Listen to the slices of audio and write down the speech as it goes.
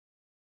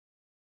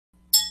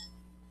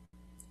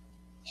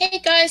Hey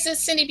guys,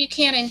 it's Cindy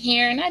Buchanan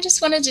here, and I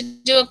just wanted to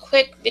do a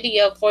quick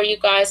video for you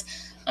guys.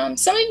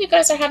 Some of you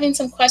guys are having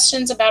some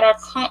questions about our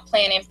comp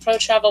plan in Pro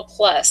Travel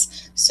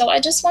Plus, so I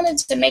just wanted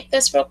to make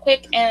this real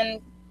quick, and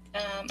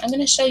I'm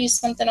going to show you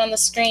something on the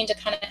screen to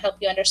kind of help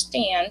you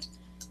understand.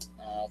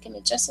 Give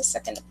me just a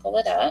second to pull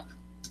it up.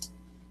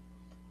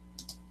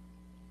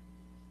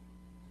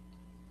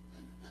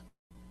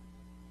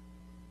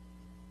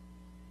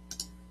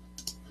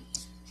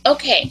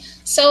 Okay,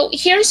 so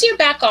here's your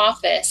back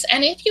office,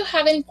 and if you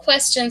have any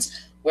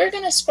questions, we're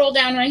going to scroll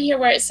down right here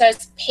where it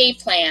says Pay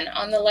Plan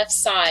on the left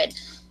side.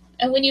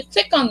 And when you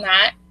click on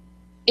that,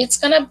 it's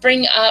going to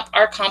bring up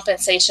our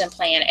compensation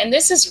plan. And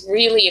this is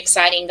really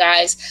exciting,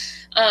 guys.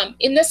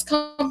 In this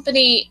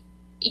company,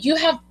 you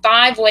have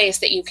 5 ways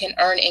that you can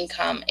earn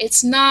income.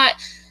 It's not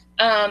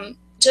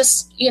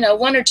just,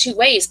 1 or 2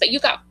 ways, but you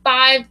got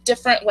 5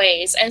 different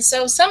ways. And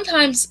so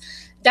sometimes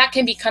that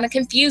can be kind of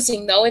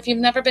confusing, though, if you've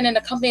never been in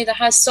a company that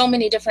has so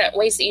many different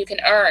ways that you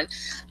can earn.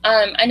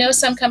 I know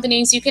some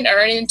companies you can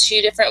earn in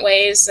 2 different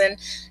ways, and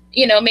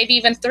maybe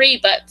even 3,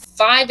 but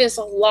 5 is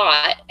a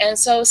lot. And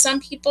so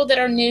some people that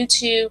are new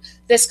to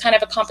this kind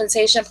of a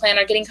compensation plan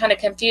are getting kind of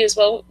confused.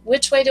 Well,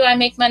 which way do I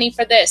make money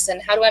for this?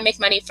 And how do I make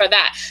money for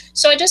that?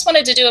 So I just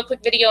wanted to do a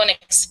quick video and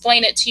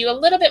explain it to you a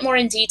little bit more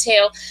in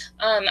detail.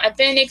 I've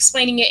been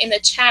explaining it in the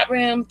chat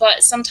room,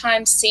 but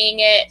sometimes seeing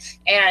it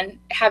and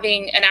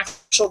having an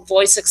actual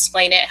voice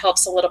explain it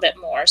helps a little bit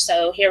more.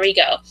 So here we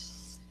go.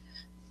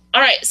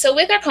 All right, so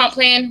with our comp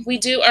plan, we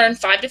do earn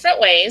 5 different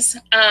ways.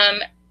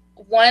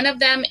 One of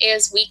them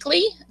is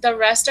weekly. The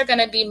rest are going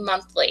to be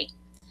monthly.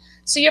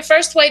 So your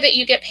first way that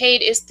you get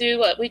paid is through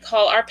what we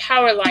call our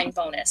power line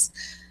bonus.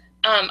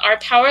 Our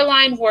power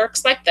line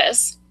works like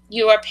this.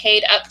 You are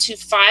paid up to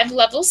 5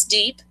 levels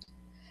deep,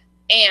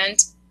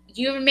 and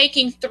you're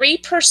making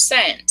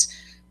 3%.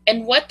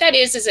 And what that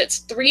is it's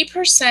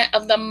 3%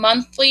 of the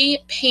monthly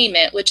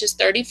payment, which is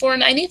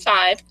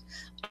 $34.95,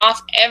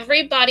 off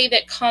everybody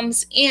that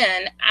comes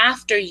in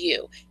after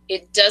you.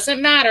 It doesn't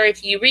matter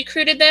if you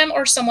recruited them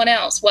or someone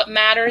else. What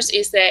matters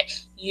is that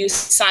you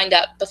signed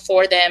up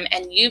before them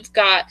and you've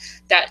got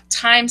that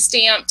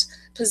time-stamped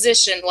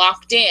position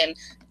locked in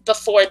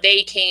before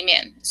they came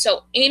in.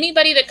 So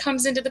anybody that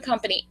comes into the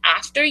company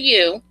after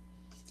you,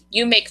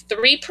 you make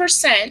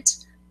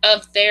 3%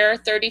 of their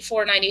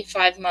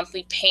 $34.95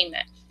 monthly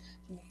payment.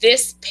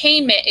 This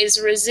payment is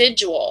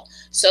residual.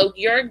 So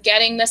you're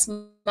getting this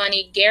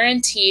money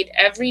guaranteed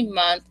every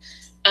month.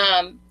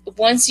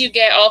 Once you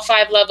get all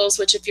 5 levels,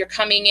 which if you're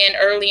coming in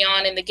early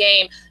on in the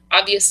game,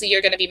 obviously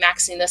you're going to be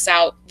maxing this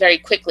out very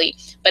quickly,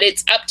 but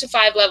it's up to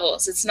 5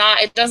 levels.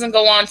 It doesn't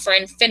go on for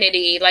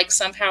infinity like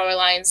some power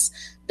lines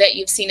that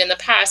you've seen in the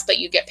past, but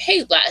you get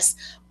paid less.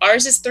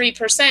 Ours is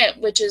 3%,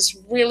 which is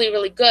really,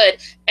 really good,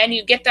 and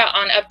you get that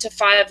on up to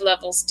 5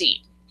 levels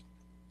deep.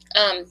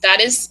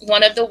 That is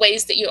one of the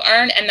ways that you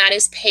earn, and that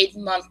is paid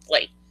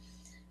monthly.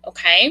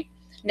 Okay.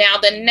 Now,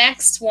 the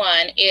next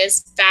one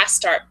is Fast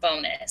Start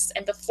bonus.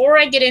 And before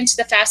I get into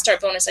the Fast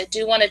Start bonus, I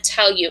do want to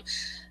tell you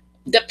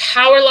the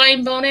Power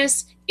Line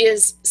bonus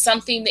is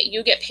something that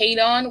you get paid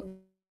on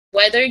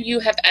whether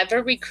you have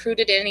ever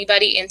recruited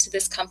anybody into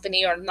this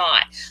company or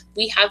not.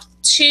 We have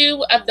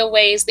 2 of the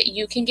ways that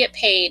you can get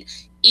paid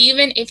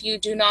even if you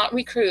do not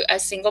recruit a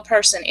single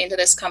person into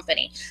this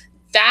company.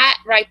 That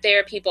right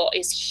there, people,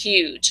 is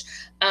huge.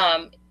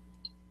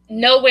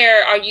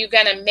 Nowhere are you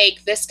going to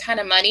make this kind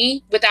of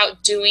money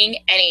without doing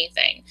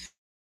anything.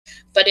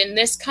 But in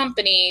this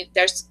company,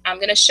 I'm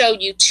going to show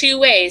you 2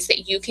 ways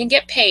that you can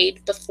get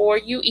paid before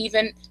you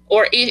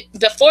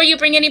before you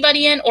bring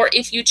anybody in, or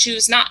if you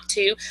choose not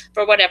to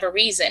for whatever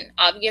reason.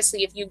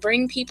 Obviously, if you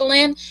bring people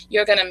in,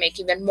 you're going to make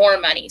even more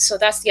money. So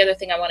that's the other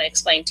thing I want to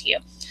explain to you.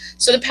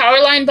 So the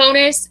Power Line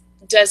bonus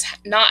does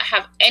not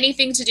have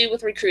anything to do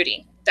with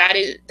recruiting.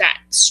 That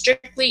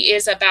strictly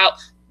is about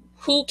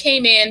who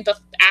came in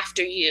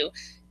after you,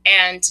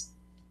 and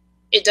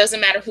it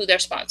doesn't matter who their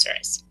sponsor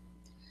is.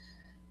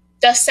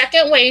 The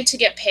second way to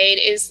get paid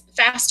is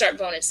Fast Start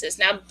bonuses.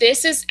 Now,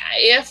 this is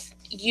if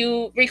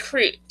you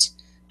recruit.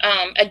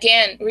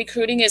 Again,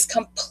 recruiting is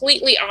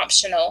completely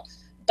optional,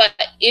 but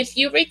if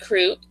you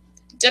recruit,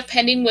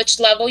 depending which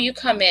level you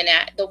come in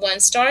at, the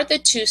 1-star, the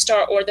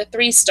 2-star, or the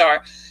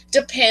 3-star,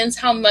 depends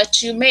how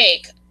much you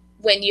make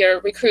when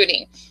you're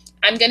recruiting.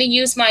 I'm going to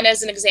use mine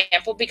as an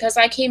example because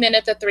I came in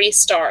at the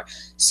 3-star.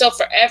 So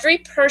for every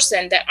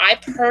person that I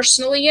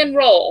personally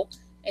enroll,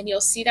 and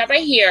you'll see that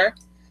right here,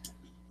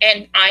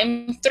 and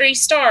I'm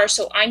 3-star,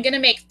 so I'm going to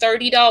make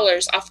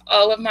 $30 off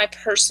all of my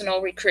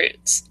personal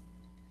recruits.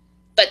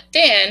 But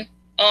then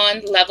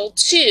on level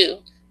 2,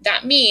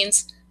 that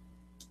means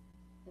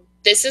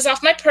this is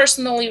off my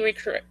personal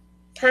recruits.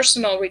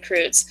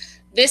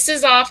 This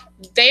is off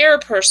their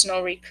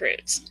personal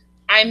recruits.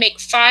 I make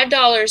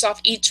 $5 off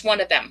each one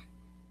of them.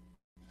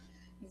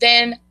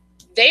 Then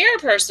their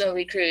personal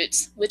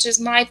recruits, which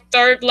is my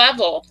 3rd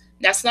level.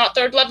 That's not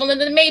 3rd level in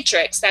the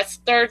matrix. That's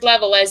 3rd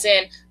level as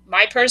in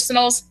my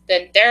personals,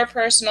 then their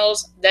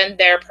personals, then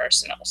their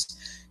personals.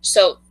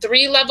 So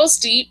 3 levels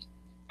deep,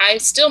 I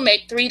still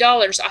make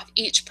 $3 off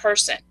each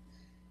person.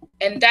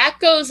 And that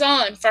goes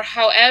on for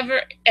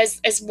however,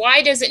 as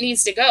wide as it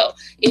needs to go.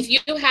 If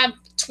you have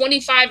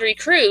 25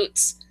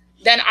 recruits,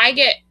 then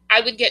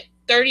I would get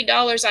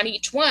 $30 on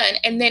each one.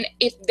 And then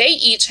if they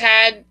each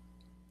had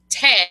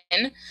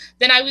 10,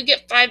 then I would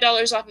get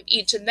 $5 off of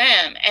each of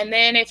them. And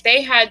then if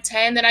they had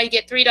 10, then I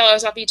get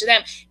 $3 off each of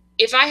them.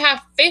 If I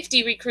have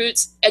 50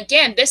 recruits,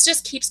 again, this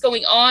just keeps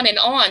going on and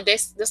on.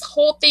 This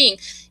whole thing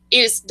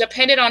is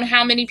dependent on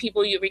how many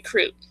people you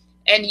recruit.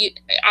 And you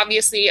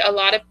obviously, a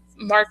lot of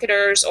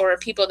marketers or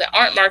people that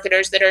aren't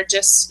marketers that are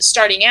just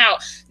starting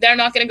out, they're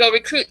not going to go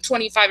recruit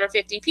 25 or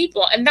 50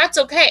 people, and that's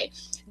okay.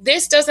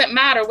 This doesn't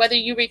matter whether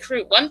you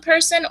recruit one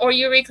person or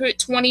you recruit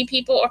 20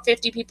 people or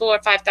 50 people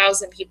or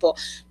 5,000 people.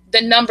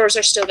 The numbers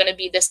are still going to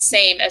be the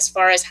same as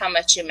far as how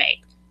much you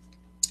make.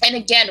 And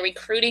again,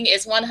 recruiting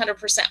is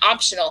 100%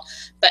 optional,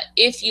 but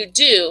if you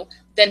do,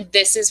 then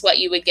this is what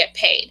you would get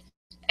paid.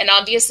 And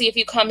obviously, if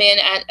you come in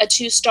at a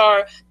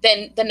 2-star,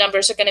 then the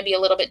numbers are going to be a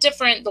little bit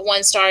different. The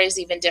 1-star is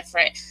even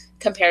different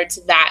compared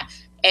to that.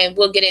 And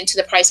we'll get into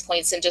the price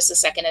points in just a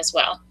second as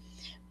well.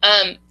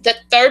 The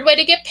third way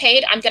to get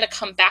paid, I'm going to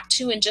come back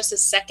to in just a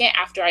second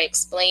after I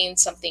explain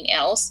something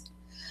else.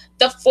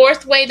 The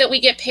fourth way that we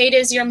get paid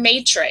is your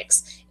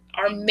matrix.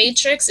 Our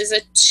matrix is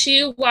a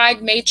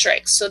 2-wide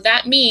matrix. So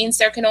that means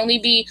there can only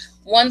be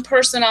one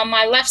person on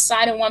my left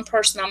side and one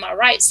person on my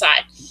right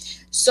side.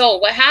 So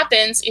what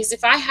happens is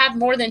if I have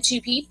more than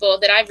 2 people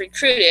that I've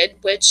recruited,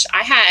 which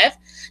I have,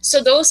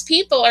 so those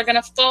people are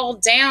going to fall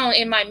down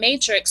in my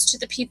matrix to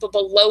the people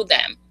below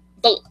them,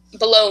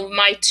 below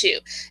my 2.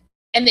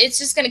 And it's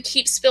just going to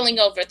keep spilling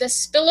over. The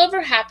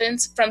spillover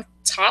happens from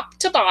top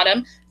to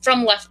bottom,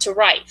 from left to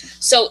right.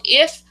 So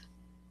if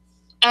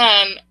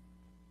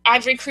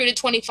I've recruited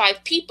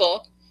 25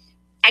 people,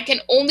 I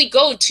can only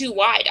go 2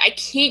 wide. I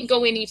can't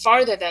go any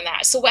farther than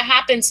that. So what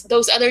happens,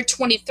 those other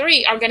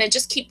 23 are going to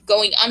just keep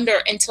going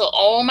under until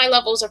all my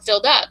levels are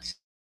filled up.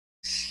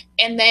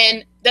 And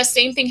then the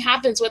same thing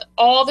happens with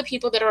all the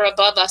people that are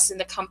above us in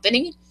the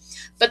company.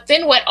 But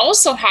then what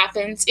also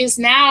happens is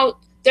now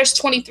there's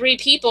 23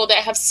 people that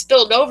have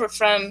spilled over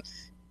from,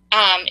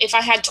 if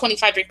I had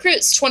 25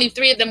 recruits,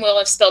 23 of them will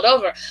have spilled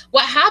over.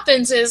 What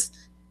happens is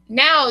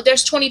now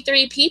there's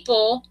 23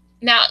 people.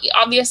 Now,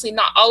 obviously,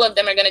 not all of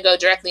them are going to go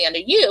directly under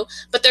you,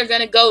 but they're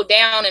going to go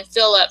down and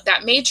fill up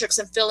that matrix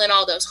and fill in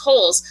all those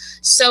holes.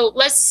 So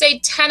let's say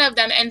 10 of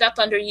them end up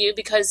under you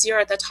because you're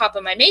at the top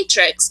of my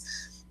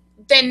matrix.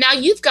 Then now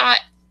you've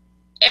got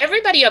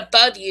everybody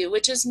above you,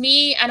 which is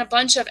me and a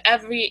bunch of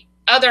every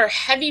other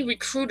heavy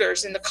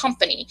recruiters in the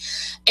company.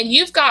 And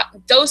you've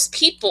got those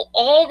people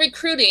all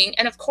recruiting.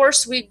 And of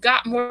course, we've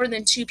got more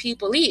than 2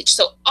 people each.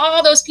 So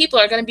all those people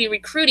are going to be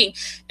recruiting,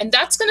 and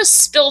that's going to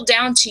spill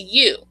down to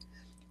you.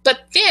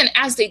 But then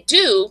as they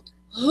do,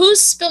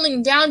 who's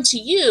spilling down to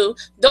you,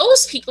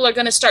 those people are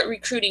going to start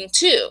recruiting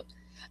too.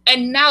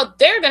 And now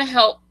they're going to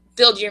help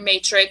build your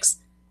matrix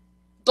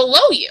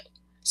below you.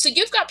 So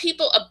you've got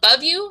people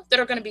above you that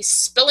are going to be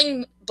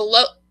spilling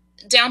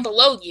down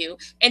below you.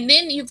 And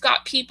then you've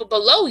got people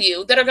below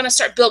you that are going to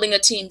start building a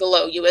team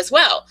below you as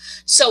well.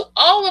 So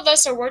all of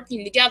us are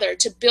working together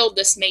to build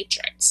this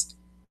matrix.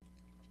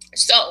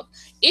 So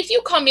if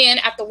you come in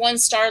at the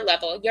 1-star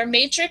level, your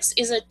matrix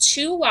is a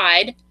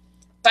 2-wide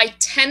by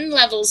 10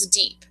 levels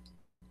deep.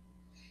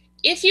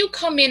 If you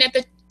come in at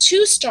the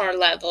 2-star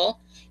level,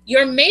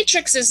 your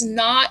matrix is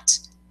not,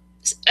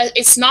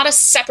 it's not a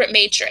separate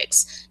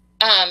matrix.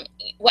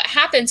 What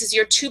happens is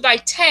your 2 by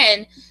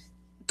 10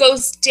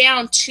 goes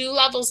down 2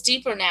 levels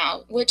deeper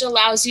now, which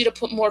allows you to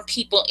put more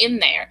people in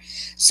there.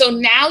 So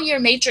now your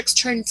matrix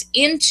turns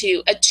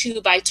into a 2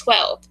 by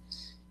 12.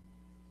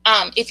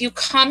 If you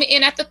come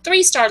in at the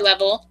 3-star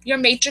level, your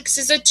matrix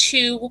is a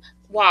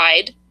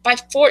 2-wide by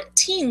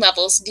 14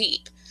 levels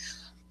deep.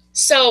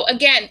 So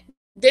again,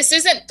 this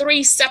isn't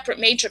 3 separate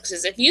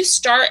matrices. If you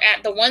start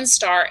at the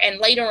 1-star and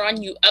later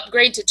on you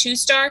upgrade to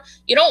 2-star,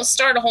 you don't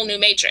start a whole new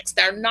matrix.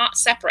 They're not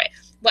separate.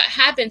 What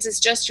happens is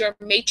just your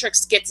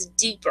matrix gets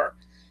deeper.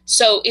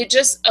 So it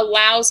just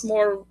allows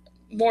more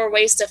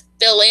ways to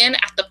fill in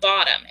at the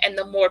bottom, and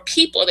the more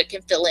people that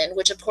can fill in,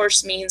 which of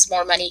course means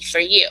more money for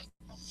you.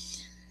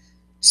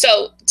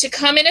 So to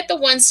come in at the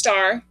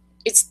 1-star,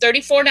 it's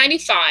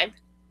 $34.95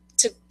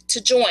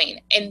 to join,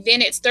 and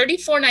then it's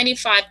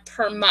 $34.95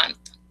 per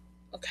month,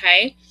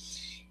 okay?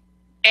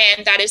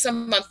 And that is a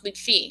monthly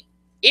fee.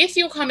 If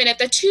you come in at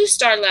the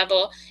 2-star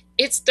level,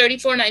 it's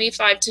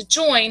 $34.95 to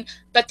join,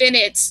 but then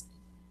it's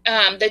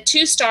the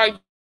 2-star,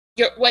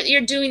 what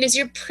you're doing is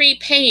you're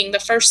prepaying the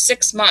first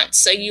 6 months.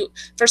 So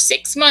for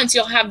 6 months,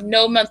 you'll have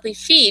no monthly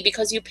fee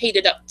because you paid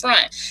it up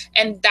front,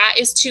 and that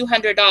is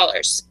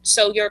 $200.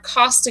 So your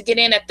cost to get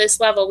in at this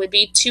level would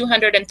be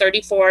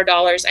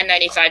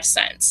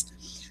 $234.95.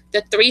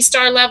 The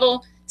 3-star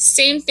level,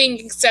 same thing,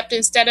 except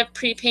instead of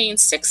prepaying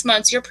 6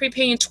 months, you're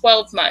prepaying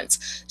 12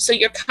 months. So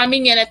you're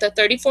coming in at the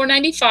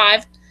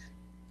 $34.95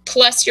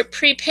 plus you're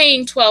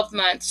prepaying 12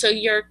 months. So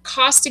your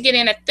cost to get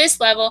in at this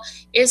level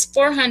is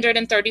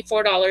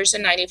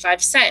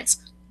 $434.95.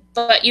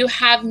 But you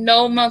have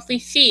no monthly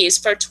fees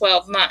for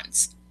 12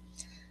 months.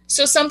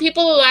 So some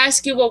people will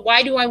ask you, well,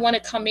 why do I want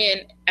to come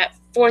in at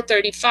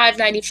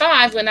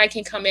 $435.95 when I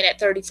can come in at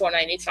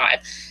 $34.95?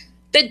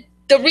 The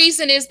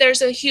reason is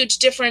there's a huge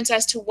difference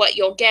as to what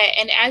you'll get.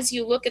 And as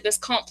you look at this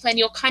comp plan,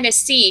 you'll kind of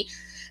see,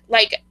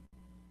 like,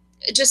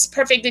 just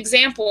perfect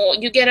example,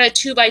 you get a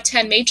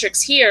 2x10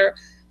 matrix here.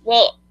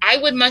 Well, I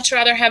would much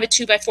rather have a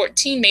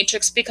 2x14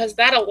 matrix because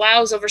that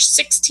allows over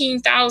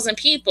 16,000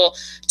 people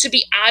to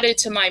be added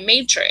to my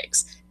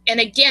matrix. And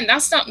again,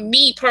 that's not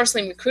me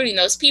personally recruiting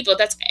those people.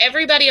 That's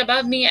everybody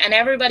above me and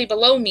everybody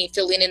below me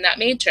filling in that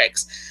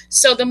matrix.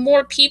 So the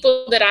more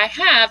people that I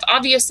have,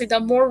 obviously, the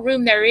more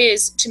room there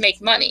is to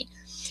make money.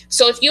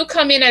 So if you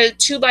come in at a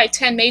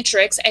 2x10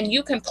 matrix and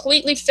you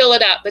completely fill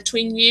it up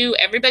between you,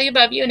 everybody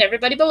above you, and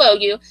everybody below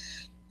you,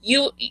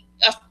 a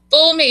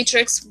full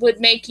matrix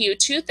would make you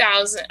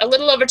a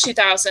little over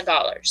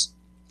 $2,000.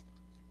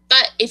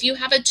 But if you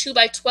have a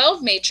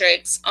 2x12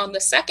 matrix on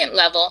the second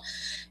level,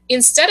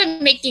 instead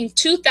of making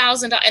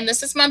 $2,000, and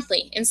this is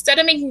monthly, instead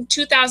of making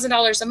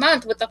 $2,000 a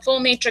month with the full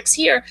matrix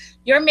here,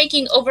 you're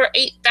making over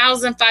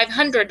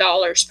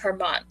 $8,500 per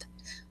month.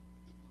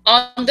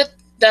 On the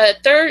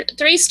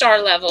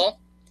 3-star level,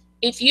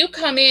 if you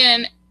come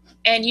in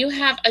and you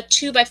have a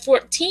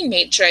 2x14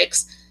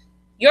 matrix,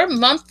 your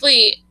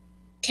monthly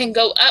can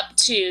go up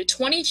to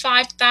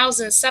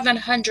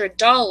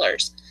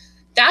 $25,700.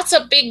 That's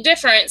a big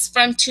difference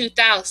from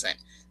 $2,000.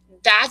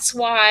 That's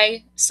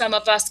why some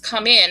of us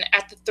come in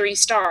at the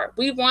 3-star.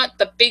 We want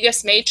the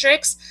biggest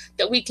matrix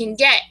that we can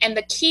get. And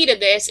the key to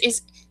this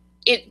is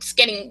it's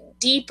getting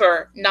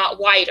deeper, not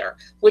wider,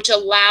 which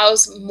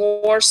allows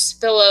more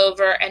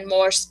spillover and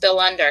more spill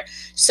under.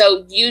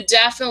 So you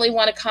definitely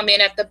want to come in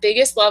at the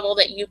biggest level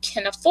that you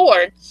can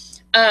afford.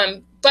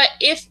 But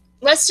if,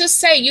 let's just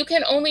say you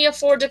can only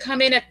afford to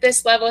come in at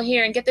this level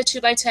here and get the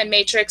 2x10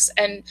 matrix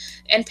and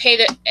pay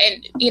the,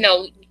 and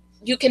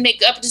you can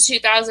make up to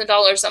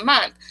 $2,000 a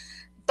month.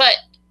 But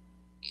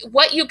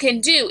what you can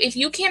do, if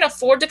you can't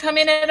afford to come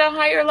in at a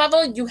higher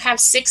level, you have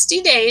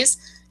 60 days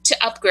to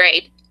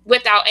upgrade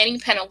without any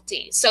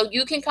penalty. So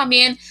you can come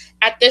in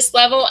at this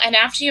level, and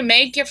after you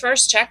make your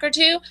first check or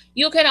two,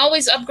 you can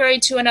always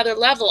upgrade to another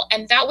level.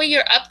 And that way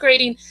you're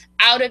upgrading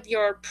out of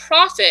your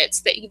profits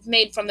that you've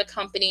made from the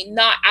company,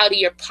 not out of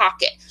your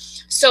pocket.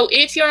 So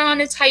if you're on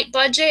a tight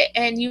budget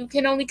and you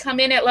can only come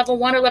in at level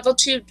 1 or level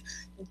 2,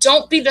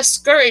 don't be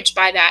discouraged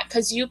by that,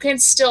 because you can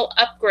still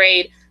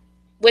upgrade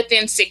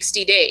within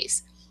 60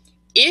 days.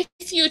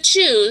 If you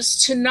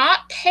choose to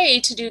not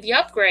pay to do the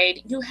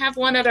upgrade, you have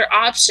one other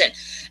option.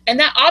 And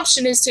that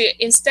option is to,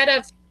 instead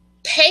of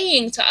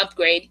paying to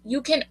upgrade,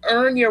 you can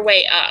earn your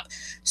way up.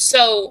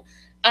 So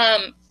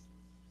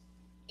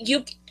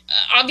you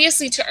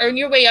obviously, to earn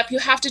your way up, you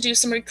have to do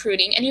some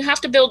recruiting and you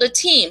have to build a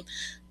team.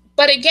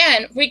 But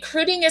again,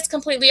 recruiting is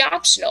completely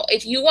optional.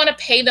 If you want to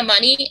pay the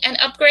money and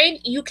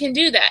upgrade, you can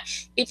do that.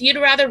 If you'd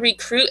rather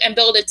recruit and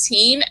build a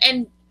team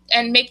and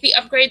make the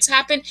upgrades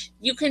happen,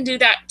 you can do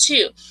that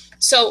too.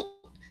 So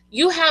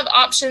you have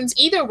options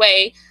either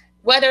way,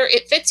 whether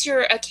it fits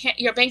your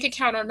bank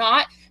account or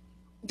not.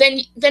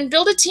 Then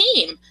build a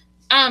team.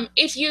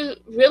 If you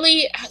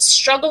really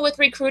struggle with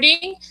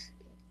recruiting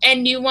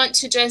and you want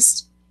to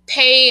just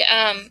pay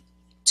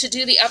to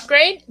do the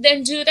upgrade,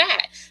 then do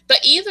that.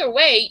 But either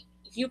way,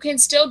 you can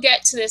still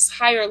get to this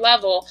higher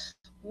level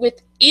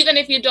even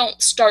if you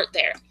don't start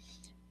there.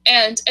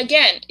 And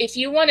again, if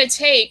you want to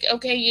take,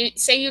 okay, you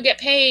say you get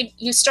paid,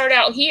 you start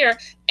out here,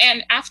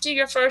 and after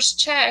your first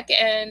check,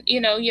 and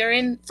you're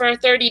in for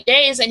 30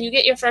 days and you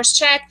get your first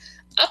check,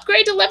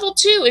 upgrade to level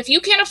 2. If you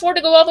can't afford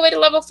to go all the way to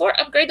level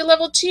 4, upgrade to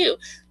level 2.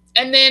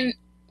 And then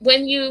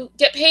when you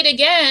get paid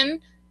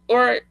again,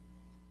 or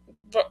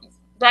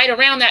right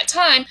around that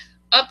time,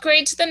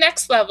 upgrade to the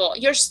next level.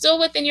 You're still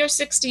within your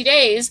 60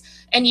 days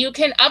and you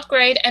can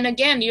upgrade. And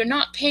again, you're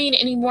not paying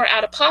any more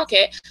out of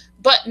pocket,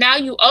 but now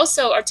you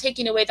also are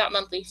taking away that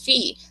monthly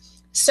fee.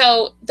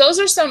 So those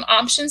are some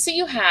options that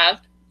you have.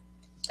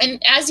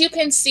 And as you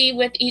can see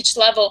with each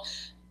level,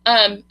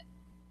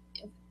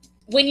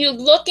 when you're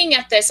looking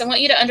at this, I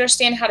want you to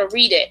understand how to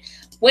read it.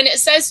 When it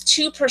says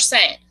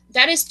 2%,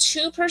 that is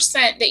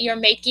 2% that you're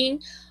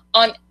making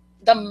on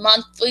the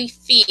monthly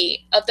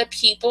fee of the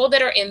people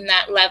that are in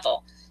that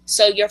level.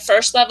 So your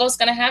first level is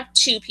going to have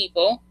 2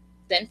 people,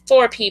 then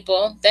 4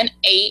 people, then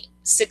 8,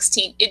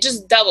 16. It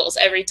just doubles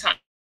every time.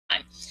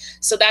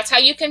 So that's how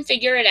you can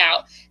figure it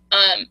out.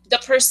 The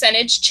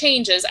percentage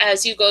changes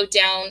as you go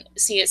down.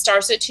 See, it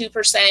starts at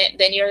 2%.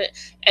 Then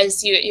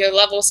as your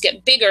levels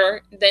get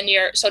bigger, then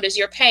so does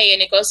your pay,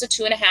 and it goes to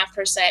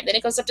 2.5%. Then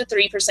it goes up to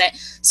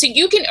 3%. So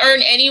you can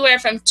earn anywhere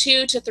from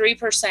 2 to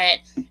 3%.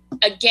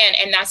 Again,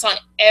 and that's on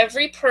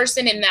every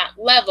person in that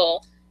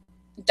level.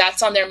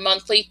 That's on their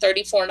monthly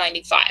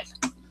 $34.95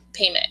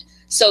 payment.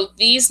 So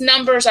these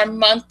numbers are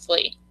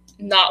monthly,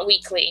 not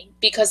weekly,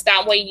 because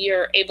that way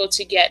you're able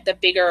to get the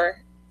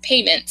bigger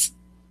payments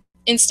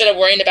instead of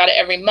worrying about it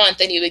every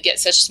month and you would get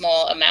such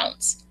small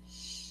amounts.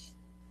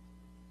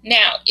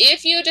 Now,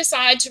 if you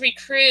decide to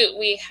recruit,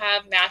 we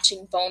have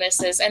matching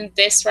bonuses, and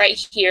this right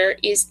here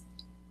is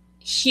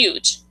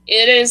huge.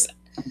 It is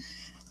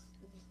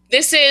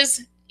this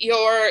is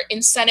your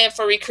incentive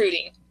for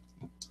recruiting.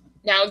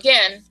 Now,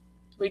 again,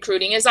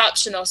 recruiting is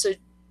optional. So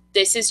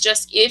this is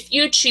just if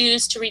you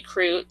choose to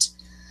recruit.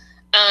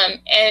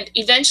 And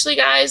eventually,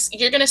 guys,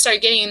 you're going to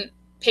start getting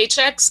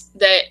paychecks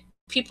that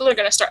people are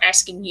going to start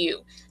asking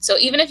you. So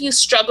even if you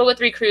struggle with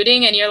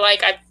recruiting and you're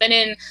like, I've been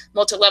in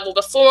multi-level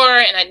before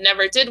and I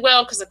never did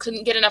well because I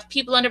couldn't get enough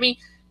people under me,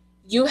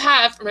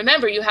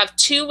 remember, you have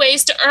 2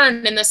 ways to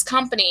earn in this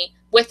company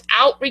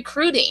without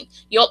recruiting.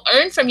 You'll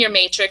earn from your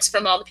matrix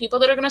from all the people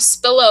that are going to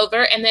spill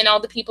over, and then all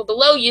the people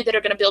below you that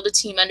are going to build a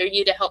team under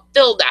you to help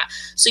build that.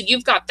 So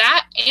you've got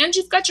that, and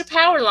you've got your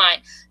power line.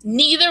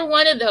 Neither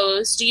one of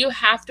those do you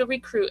have to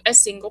recruit a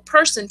single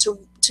person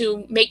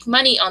to make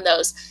money on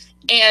those.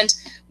 And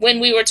when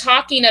we were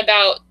talking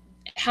about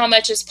how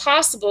much is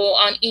possible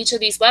on each of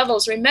these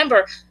levels,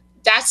 remember,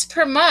 that's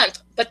per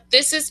month, but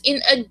this is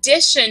in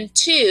addition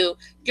to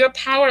your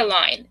power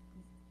line.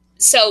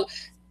 So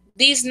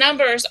these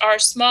numbers are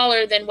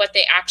smaller than what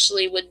they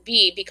actually would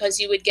be because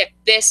you would get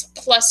this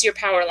plus your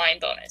power line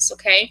bonus,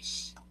 okay?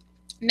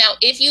 Now,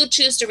 if you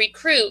choose to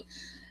recruit,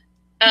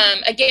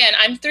 again,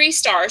 I'm 3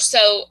 stars,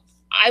 so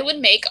I would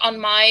make on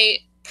my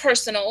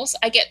personals,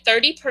 I get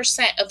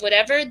 30% of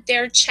whatever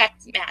their check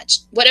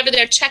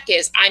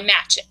is, I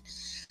match it.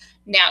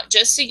 Now,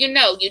 just so you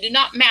know, you do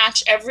not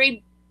match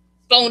every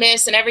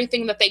bonus and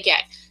everything that they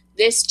get.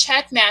 This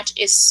check match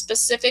is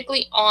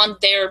specifically on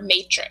their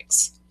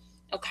matrix,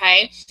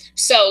 okay?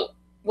 So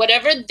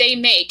whatever they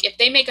make, if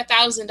they make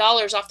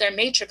 $1,000 off their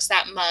matrix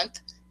that month,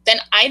 then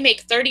I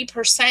make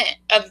 30%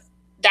 of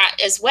that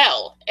as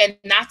well, and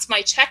that's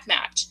my check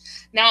match.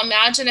 Now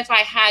imagine if I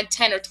had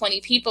 10 or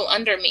 20 people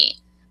under me.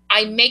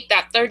 I make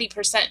that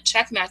 30%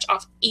 check match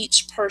off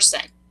each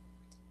person.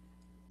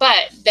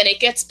 But then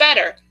it gets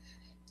better.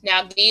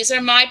 Now these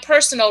are my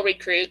personal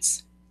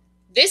recruits.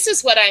 This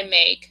is what I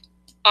make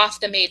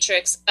off the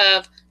matrix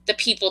of the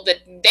people that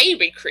they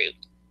recruit.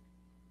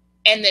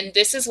 And then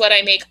this is what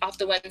I make off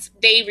the ones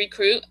they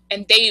recruit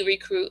and they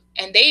recruit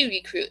and they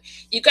recruit.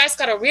 You guys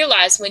got to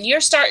realize when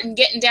you're starting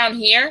getting down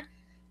here,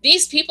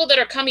 these people that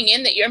are coming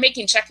in that you're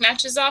making check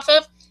matches off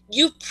of,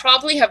 you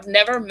probably have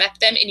never met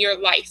them in your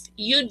life.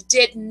 You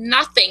did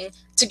nothing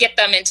to get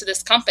them into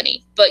this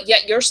company, but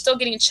yet you're still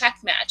getting check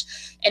match.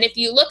 And if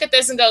you look at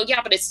this and go,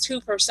 yeah, but it's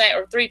 2%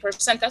 or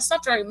 3%, that's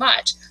not very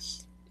much.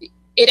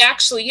 It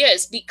actually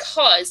is,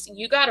 because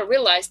you got to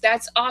realize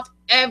that's off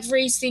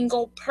every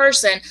single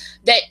person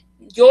that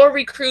your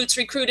recruits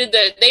recruited,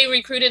 that they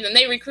recruited and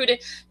they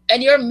recruited,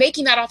 and you're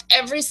making that off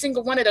every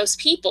single one of those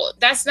people.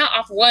 That's not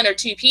off 1 or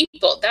 2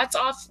 people. That's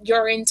off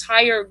your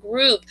entire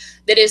group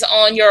that is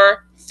on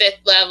your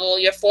 5th level,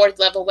 your 4th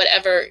level,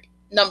 whatever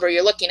number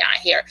you're looking at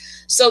here.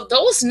 So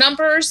those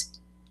numbers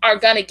are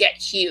going to get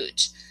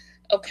huge,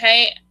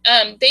 okay?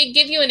 They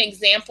give you an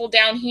example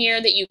down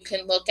here that you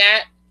can look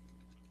at,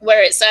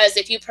 where it says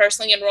if you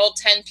personally enrolled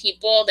 10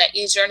 people, that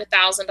you earn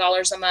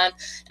 $1,000 a month.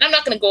 And I'm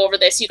not going to go over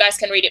this. You guys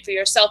can read it for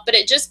yourself, but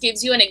it just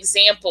gives you an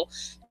example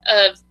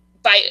of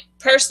by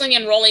personally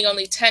enrolling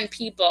only 10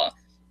 people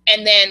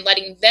and then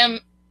letting them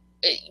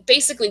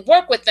basically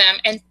work with them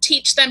and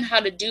teach them how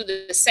to do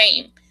the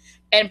same.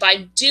 And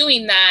by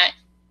doing that,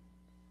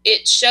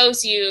 it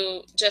shows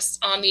you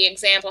just on the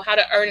example how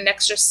to earn an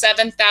extra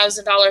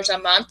 $7,000 a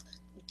month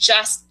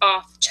just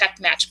off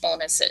check match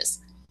bonuses.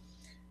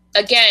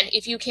 Again,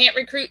 if you can't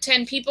recruit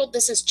 10 people,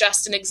 this is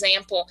just an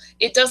example.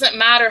 It doesn't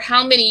matter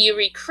how many you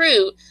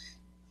recruit.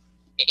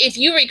 If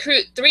you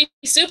recruit 3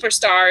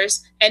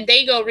 superstars and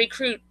they go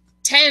recruit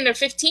 10 or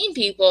 15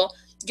 people,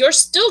 you're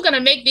still going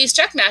to make these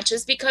check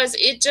matches, because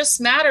it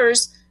just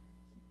matters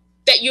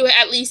that you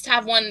at least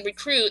have 1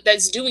 recruit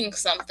that's doing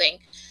something.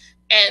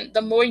 And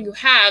the more you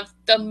have,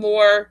 the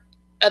more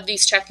of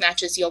these check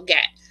matches you'll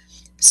get.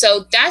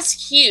 So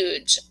that's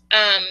huge.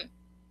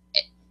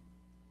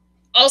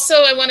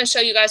 Also, I want to show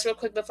you guys real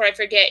quick before I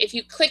forget. If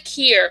you click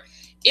here,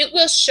 it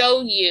will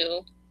show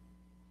you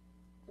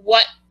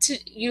what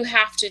you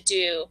have to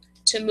do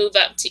to move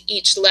up to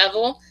each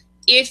level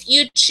if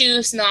you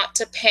choose not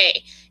to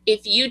pay.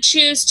 If you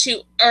choose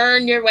to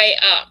earn your way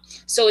up.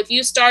 So if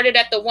you started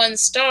at the 1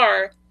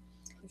 star,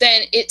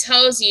 then it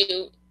tells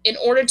you in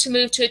order to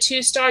move to a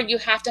 2 star, you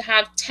have to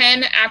have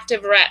 10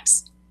 active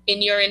reps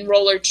in your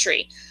enroller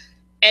tree.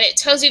 And it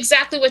tells you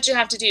exactly what you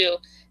have to do.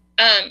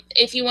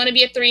 If you want to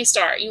be a 3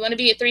 star, you want to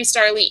be a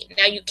 3-star elite.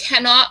 Now, you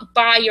cannot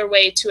buy your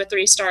way to a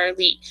 3-star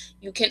elite.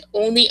 You can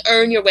only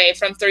earn your way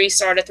from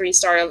 3-star to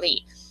 3-star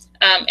elite.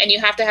 And you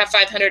have to have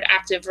 500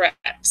 active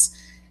reps.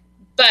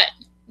 But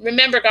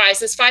remember, guys,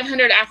 this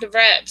 500 active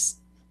reps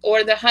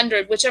or the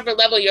 100, whichever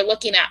level you're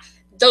looking at,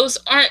 those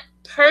aren't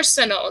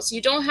personals.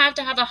 You don't have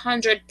to have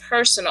 100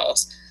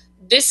 personals.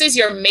 This is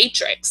your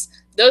matrix.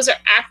 Those are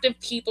active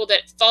people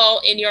that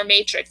fall in your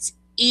matrix.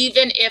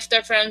 Even if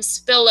they're from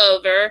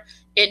spillover,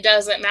 it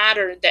doesn't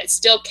matter. That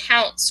still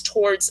counts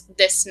towards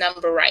this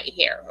number right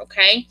here,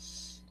 okay?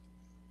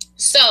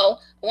 So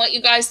I want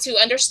you guys to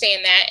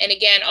understand that. And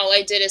again, all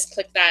I did is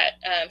click that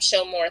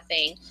show more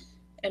thing.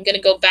 I'm going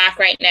to go back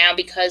right now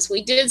because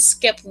we did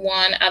skip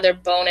one other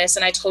bonus,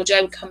 and I told you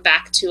I would come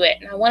back to it,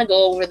 and I want to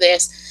go over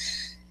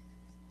this.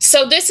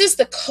 So this is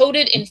the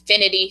Coded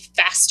Infinity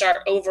Fast Start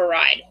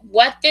Override.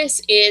 What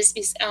this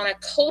is on a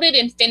Coded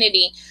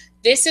Infinity,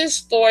 this is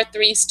for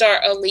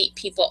 3-star elite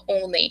people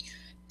only.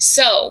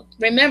 So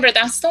remember,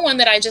 that's the one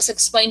that I just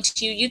explained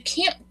to you. You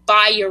can't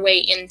buy your way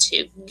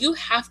into. You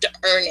have to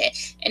earn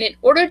it. And in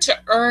order to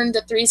earn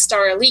the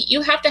 3-star elite,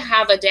 you have to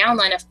have a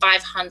downline of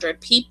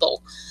 500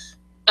 people.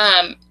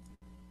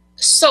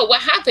 So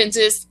what happens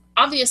is,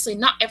 obviously,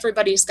 not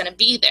everybody's going to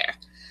be there.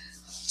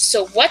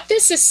 So what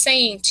this is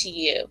saying to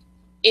you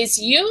is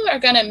you are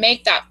going to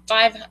make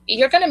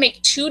you're going to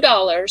make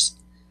 $2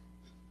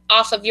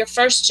 off of your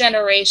first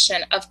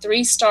generation of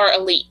 3-star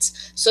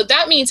elites. So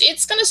that means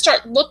it's going to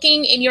start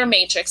looking in your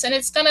matrix, and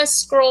it's going to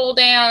scroll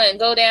down and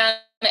go down,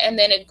 and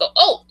then it go,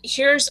 oh,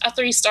 here's a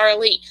 3-star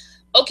elite.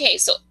 Okay,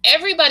 so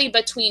everybody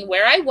between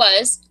where I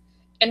was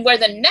and where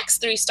the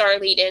next 3-star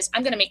elite is,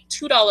 I'm going to make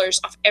 $2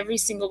 off every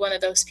single one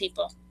of those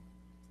people.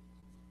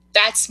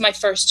 That's my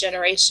first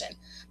generation.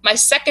 My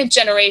second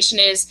generation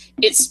is,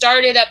 it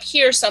started up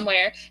here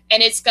somewhere,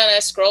 and it's going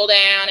to scroll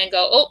down and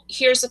go, oh,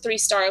 here's a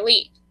 3-star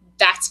elite.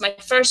 That's my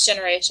first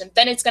generation.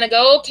 Then it's going to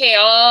go, okay,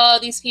 all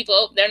these people,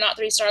 oh, they're not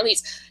 3-star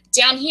elites.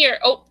 Down here,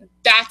 oh,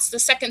 that's the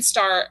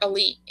 2nd-star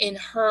elite in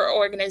her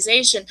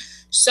organization.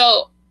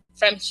 So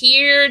from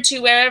here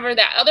to wherever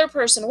that other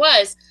person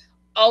was,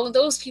 all of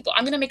those people,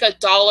 I'm going to make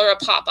 $1 a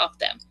pop off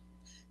them.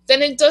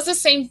 Then it does the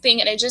same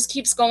thing, and it just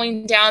keeps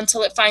going down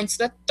until it finds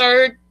the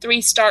 3rd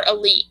 3-star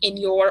elite in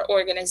your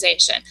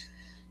organization.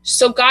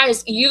 So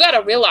guys, you got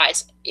to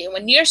realize,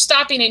 when you're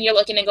stopping and you're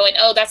looking and going,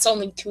 oh, that's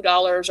only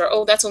 $2, or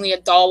oh, that's only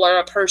 $1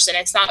 a person,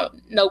 it's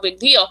no big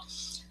deal.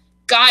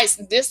 Guys,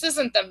 this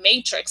isn't the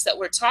matrix that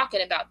we're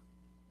talking about.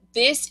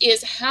 This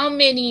is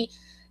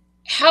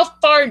how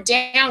far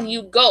down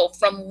you go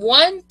from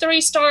one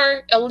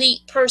 3-star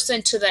elite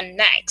person to the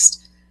next.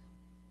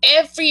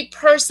 Every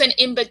person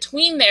in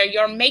between there,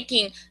 you're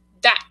making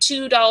that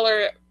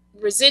 $2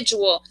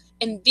 residual.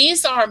 And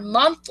these are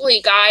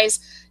monthly, guys.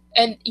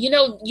 And, you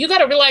know, you got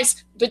to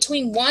realize,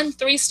 between one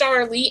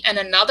 3-star elite and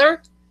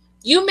another,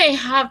 you may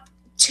have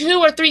 2,000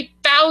 or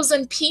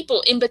 3,000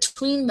 people in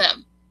between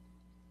them.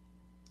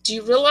 Do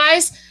you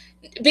realize?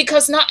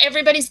 Because not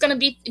everybody's going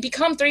to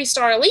become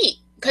 3-star elite,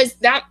 because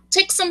that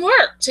takes some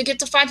work. To get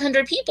to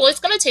 500 people, it's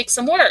going to take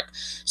some work.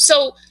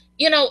 So,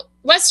 you know,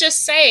 let's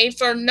just say,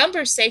 for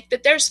numbers' sake,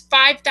 that there's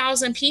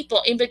 5,000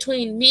 people in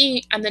between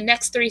me and the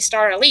next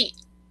 3-star elite.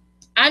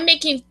 I'm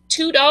making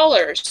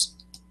 $2.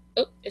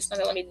 Oh, it's not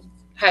going to let me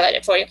highlight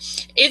it for you.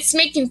 It's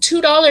making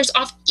 $2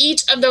 off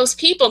each of those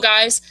people,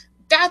 guys.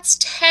 That's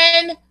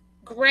 10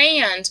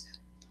 grand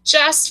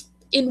just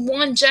in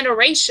one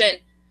generation.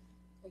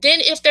 Then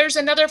if there's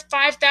another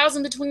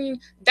 5,000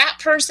 between that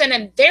person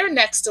and their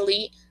next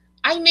elite,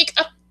 I make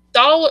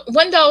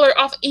 $1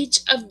 off each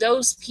of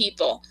those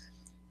people.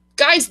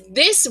 Guys,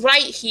 this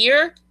right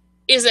here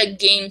is a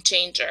game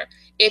changer.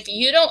 If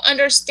you don't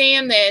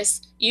understand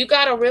this, you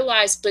got to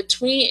realize,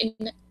 between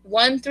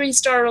one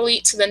 3-star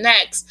elite to the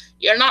next,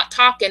 you're not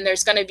talking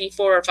there's going to be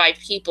 4 or 5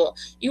 people.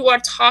 You are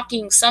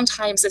talking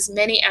sometimes as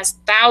many as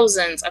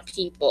thousands of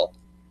people.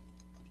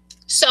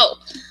 So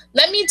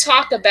let me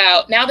talk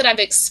about, now that I've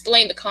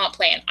explained the comp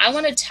plan, I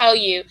want to tell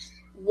you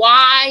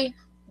why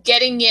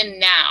getting in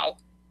now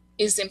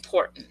is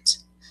important.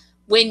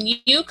 When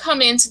you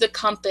come into the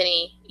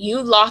company,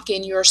 you lock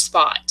in your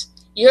spot.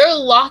 You're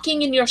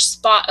locking in your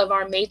spot of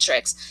our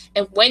matrix.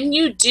 And when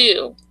you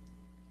do,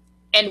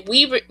 and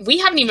we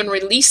haven't even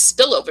released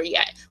spillover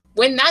yet.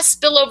 When that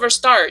spillover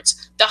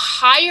starts, the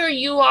higher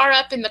you are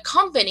up in the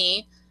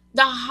company,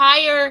 the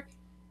higher.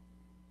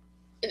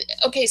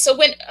 Okay, so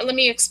let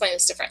me explain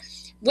this different.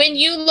 When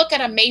you look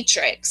at a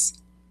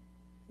matrix,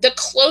 the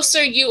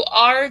closer you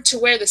are to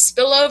where the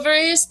spillover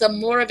is, the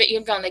more of it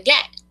you're going to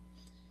get.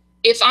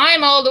 If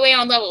I'm all the way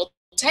on level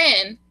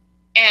 10,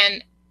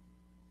 and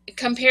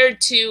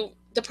compared to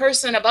the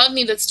person above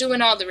me that's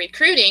doing all the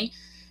recruiting,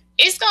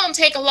 it's going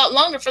to take a lot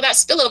longer for that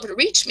spillover to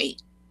reach me.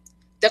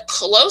 The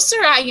closer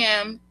I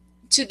am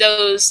to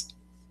those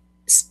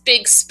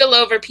big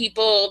spillover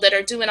people that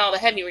are doing all the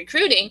heavy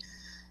recruiting,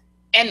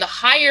 and the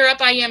higher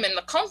up I am in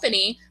the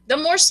company, the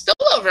more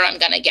spillover I'm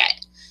going to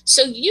get.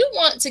 So you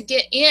want to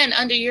get in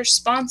under your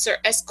sponsor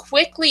as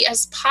quickly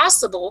as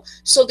possible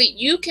so that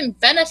you can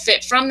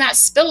benefit from that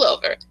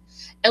spillover.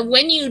 And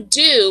when you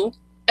do,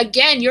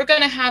 again, you're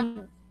going to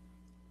have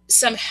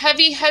some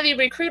heavy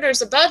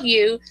recruiters above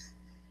you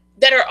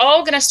that are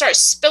all going to start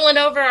spilling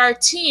over our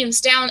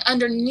teams down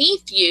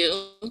underneath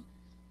you.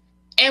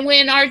 And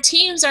when our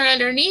teams are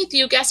underneath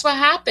you, guess what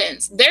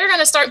happens? They're going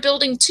to start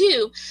building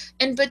too.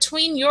 And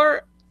between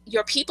your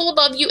people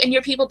above you and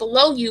your people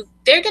below you,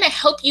 they're going to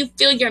help you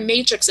fill your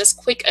matrix as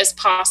quick as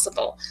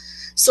possible.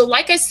 So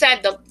like I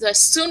said, the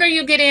sooner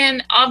you get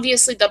in,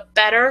 obviously the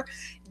better.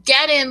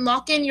 Get in,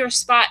 lock in your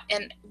spot,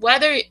 and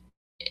whether,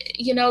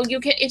 you know, you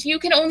can, if you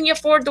can only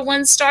afford the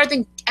 1 star,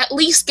 then at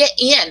least get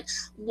in.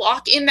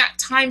 Lock in that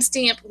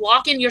timestamp,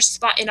 lock in your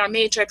spot in our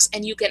matrix,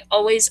 and you can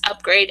always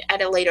upgrade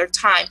at a later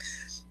time.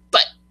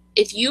 But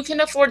if you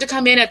can afford to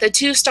come in at the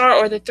 2-star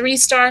or the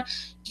 3-star,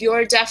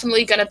 you're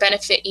definitely going to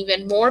benefit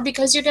even more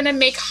because you're going to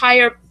make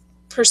higher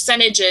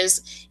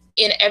percentages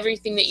in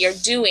everything that you're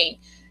doing.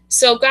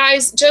 So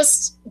guys,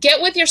 just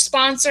get with your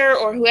sponsor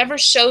or whoever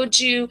showed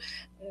you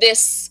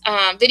this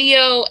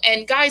video,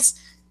 and guys,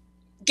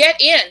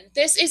 get in.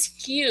 This is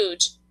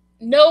huge.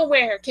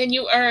 Nowhere can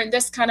you earn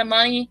this kind of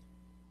money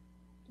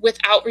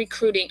without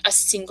recruiting a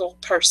single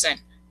person.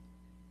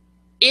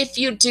 If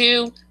you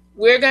do,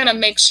 we're going to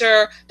make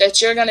sure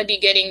that you're going to be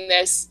getting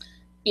this,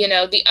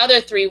 the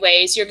other 3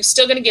 ways. You're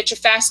still going to get your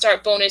fast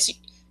start bonus.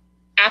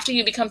 After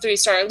you become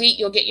 3-star elite,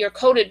 you'll get your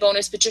coded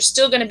bonus, but you're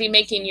still going to be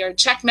making your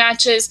check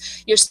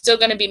matches. You're still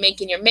going to be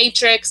making your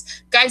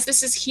matrix. Guys,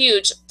 this is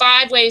huge.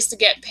 5 ways to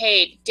get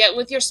paid. Get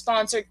with your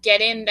sponsor.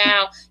 Get in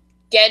now.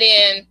 Get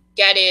in,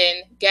 get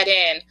in, get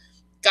in.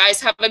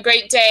 Guys, have a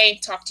great day.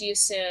 Talk to you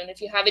soon.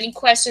 If you have any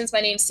questions,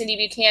 my name is Cindy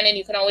Buchanan.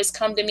 You can always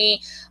come to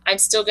me. I'm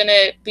still going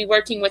to be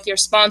working with your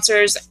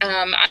sponsors.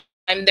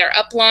 I'm their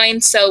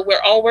upline, so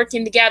we're all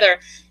working together.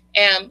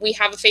 And we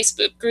have a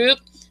Facebook group.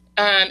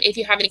 If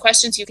you have any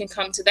questions, you can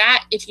come to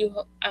that. If you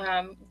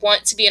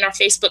want to be in our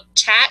Facebook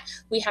chat,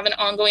 we have an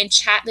ongoing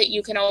chat that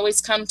you can always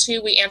come to.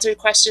 We answer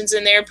questions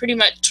in there pretty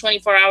much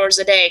 24 hours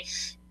a day.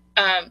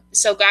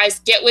 So guys,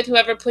 get with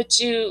whoever put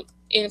you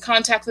in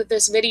contact with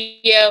this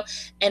video,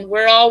 and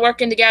we're all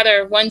working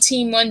together. One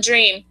team, one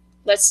dream.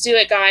 Let's do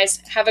it,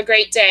 guys. Have a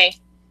great day.